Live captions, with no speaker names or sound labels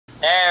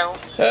Hello.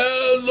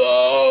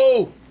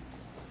 Hello!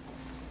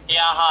 Yeah,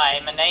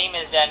 hi. My name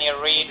is Daniel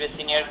Reed with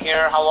Senior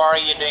Care. How are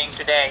you doing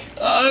today?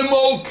 I'm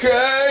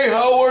okay.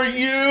 How are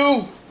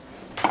you?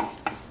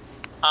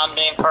 I'm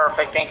doing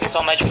perfect. Thank you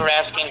so much for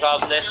asking.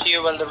 God bless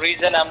you. Well, the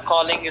reason I'm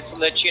calling is to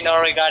let you know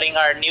regarding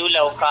our new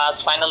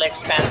low-cost final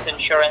expense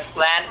insurance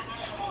plan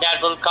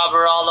that will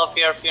cover all of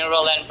your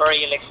funeral and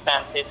burial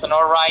expenses. So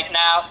now, right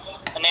now,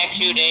 the next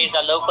few days,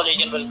 a local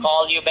agent will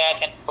call you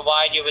back and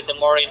provide you with the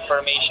more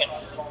information.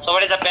 So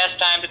what is the best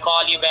time to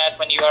call you back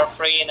when you are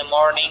free, in the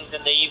mornings,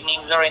 in the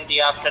evenings, or in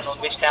the afternoon?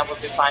 Which time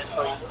would be fine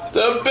for you?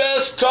 The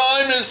best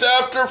time is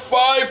after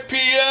 5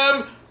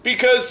 p.m.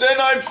 because then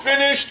I'm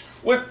finished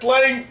with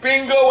playing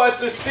bingo at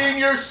the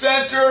senior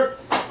center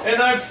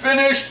and I'm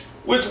finished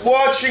with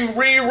watching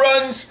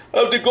reruns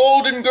of the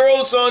Golden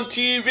Girls on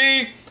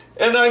TV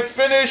and I'm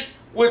finished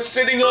with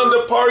sitting on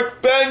the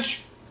park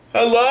bench.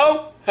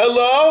 Hello?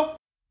 Hello?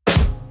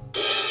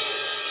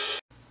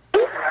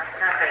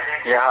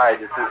 Yeah, hi,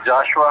 this is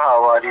Joshua.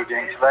 How are you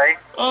doing today?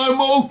 I'm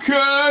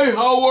okay.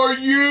 How are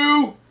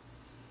you?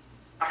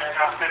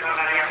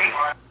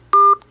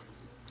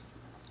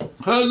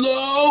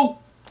 Hello?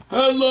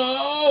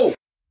 Hello?